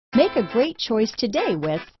Make a great choice today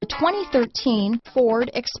with the 2013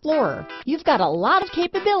 Ford Explorer. You've got a lot of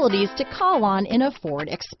capabilities to call on in a Ford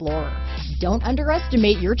Explorer. Don't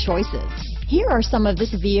underestimate your choices. Here are some of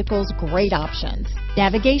this vehicle's great options: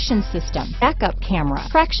 navigation system, backup camera,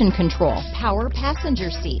 traction control, power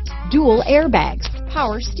passenger seat, dual airbags,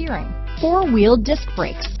 power steering, four-wheel disc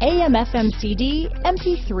brakes, AM/FM CD,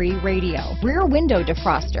 MP3 radio, rear window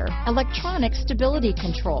defroster, electronic stability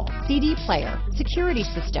control, CD player, security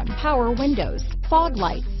system, power windows, fog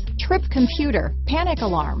lights, trip computer, panic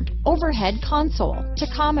alarm, overhead console,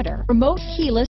 tachometer, remote keyless